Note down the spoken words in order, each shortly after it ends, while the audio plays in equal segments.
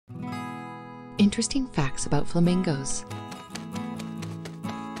interesting facts about flamingos.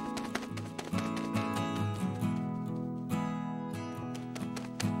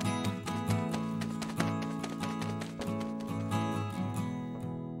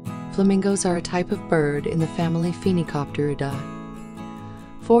 Flamingos are a type of bird in the family Phoenicopteridae.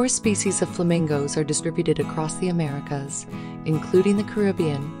 4 species of flamingos are distributed across the Americas, including the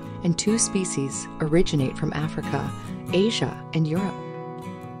Caribbean, and 2 species originate from Africa, Asia, and Europe.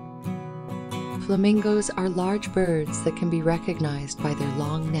 Flamingos are large birds that can be recognized by their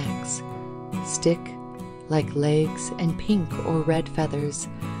long necks, stick-like legs, and pink or red feathers.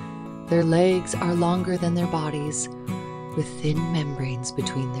 Their legs are longer than their bodies, with thin membranes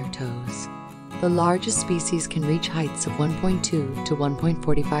between their toes. The largest species can reach heights of 1.2 to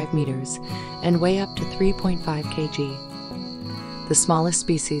 1.45 meters and weigh up to 3.5 kg. The smallest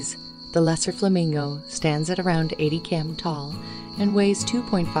species, the lesser flamingo, stands at around 80 km tall and weighs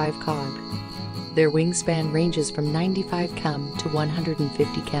 2.5 kg. Their wingspan ranges from 95 km to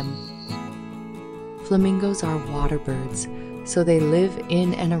 150 km. Flamingos are water birds, so they live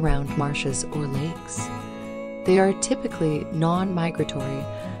in and around marshes or lakes. They are typically non-migratory,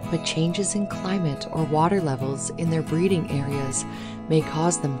 but changes in climate or water levels in their breeding areas may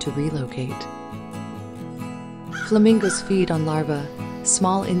cause them to relocate. Flamingos feed on larvae,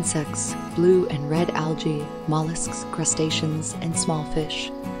 small insects, blue and red algae, mollusks, crustaceans, and small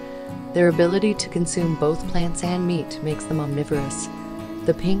fish. Their ability to consume both plants and meat makes them omnivorous.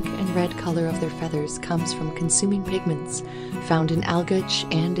 The pink and red color of their feathers comes from consuming pigments found in algae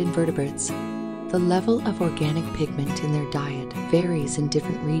and invertebrates. The level of organic pigment in their diet varies in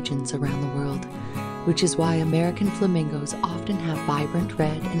different regions around the world, which is why American flamingos often have vibrant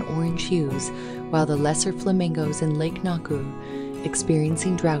red and orange hues, while the lesser flamingos in Lake Nakuru,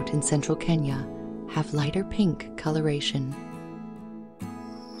 experiencing drought in central Kenya, have lighter pink coloration.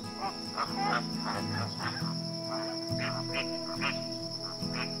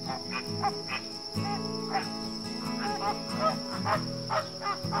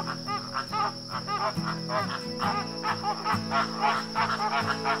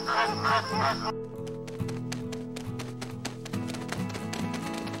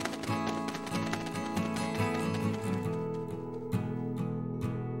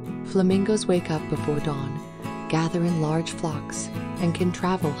 Flamingos wake up before dawn, gather in large flocks, and can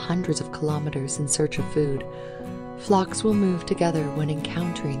travel hundreds of kilometers in search of food. Flocks will move together when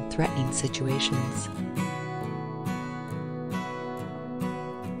encountering threatening situations.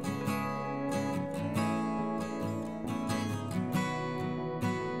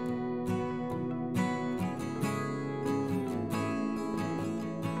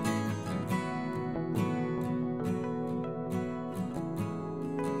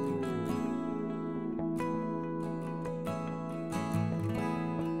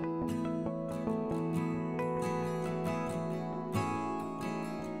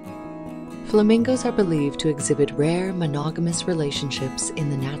 Flamingos are believed to exhibit rare monogamous relationships in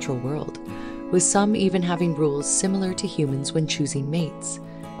the natural world, with some even having rules similar to humans when choosing mates.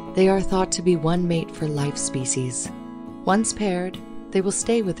 They are thought to be one mate for life species. Once paired, they will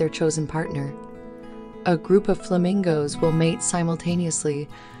stay with their chosen partner. A group of flamingos will mate simultaneously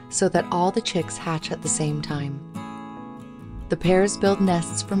so that all the chicks hatch at the same time. The pairs build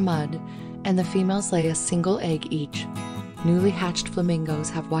nests from mud, and the females lay a single egg each. Newly hatched flamingos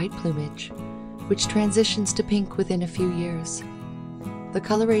have white plumage, which transitions to pink within a few years. The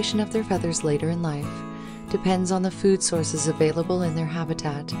coloration of their feathers later in life depends on the food sources available in their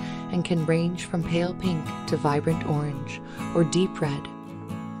habitat and can range from pale pink to vibrant orange or deep red.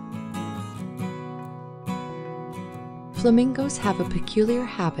 Flamingos have a peculiar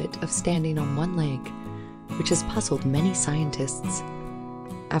habit of standing on one leg, which has puzzled many scientists.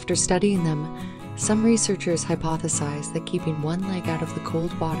 After studying them, some researchers hypothesize that keeping one leg out of the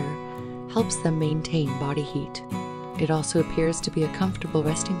cold water helps them maintain body heat. It also appears to be a comfortable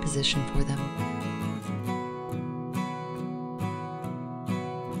resting position for them.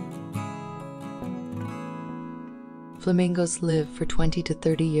 Flamingos live for 20 to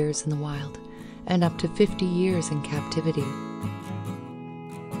 30 years in the wild and up to 50 years in captivity.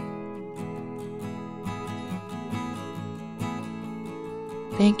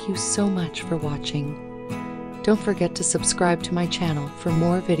 Thank you so much for watching. Don't forget to subscribe to my channel for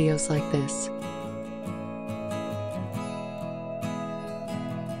more videos like this.